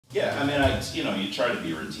Yeah, I mean, you try to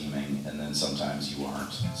be redeeming, and then sometimes you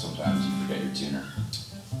aren't. Sometimes you forget your tuner.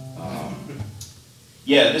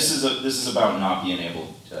 Yeah, this is about not being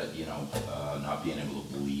able, not being able to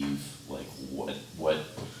believe like what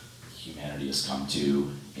humanity has come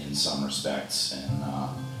to in some respects, and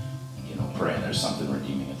praying there's something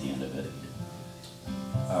redeeming at the end of it.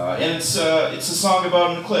 And it's a song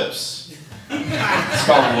about an eclipse. It's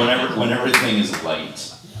called When Everything Is Light.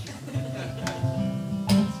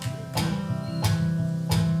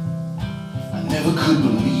 I never could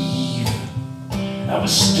believe I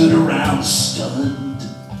was stood around stunned,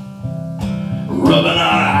 rubbing our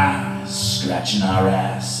eyes, scratching our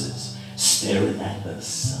asses, staring at the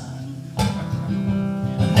sun.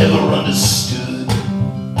 I never understood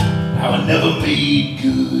how I never made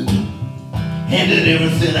good, handed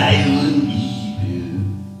everything I ever needed,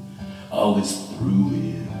 always threw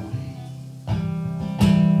it away.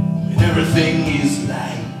 When everything is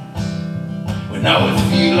light, when all we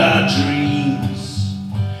feel our dreams,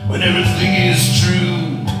 when everything is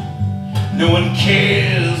true, no one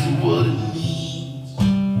cares what it means.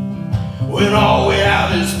 When all we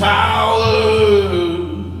have is power,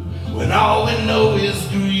 when all we know is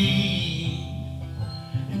greed,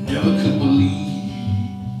 you never could believe,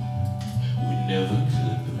 we never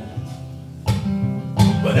could believe.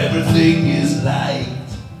 But everything is light,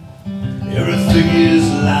 everything is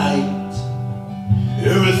light.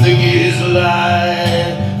 Everything is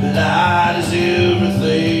light, light is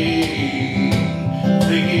everything.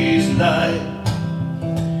 Everything is light,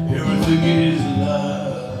 everything is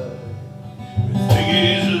light. Everything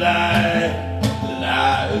is light,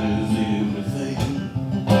 light is everything.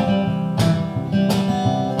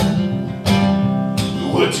 We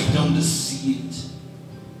were too dumb to see it.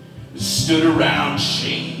 We stood around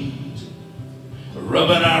shamed,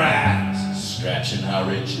 rubbing our eyes, scratching our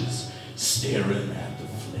edges, staring at the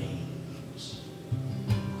flames.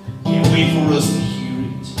 Can't wait for us to hear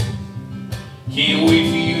it, can't wait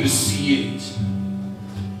for you to see it.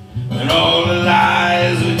 When all the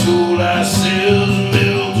lies we told ourselves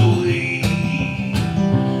melt away,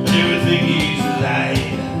 and everything is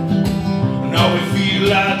light, and all we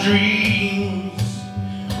feel our dreams,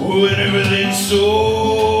 when everything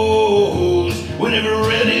soars, when every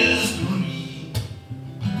red is green,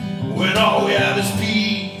 when all we have is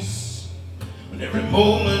peace, when every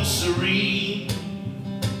moment's serene.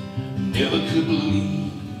 We never could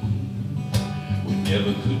believe, we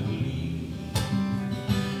never could believe.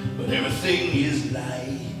 But everything is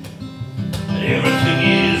light, but everything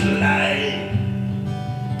is light.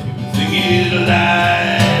 Everything is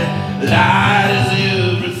light, light is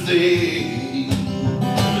everything.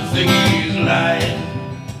 Everything is light,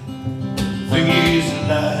 everything is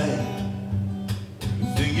light.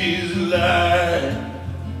 Everything is light.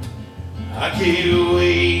 I can't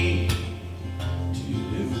wait till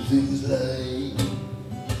everything's light.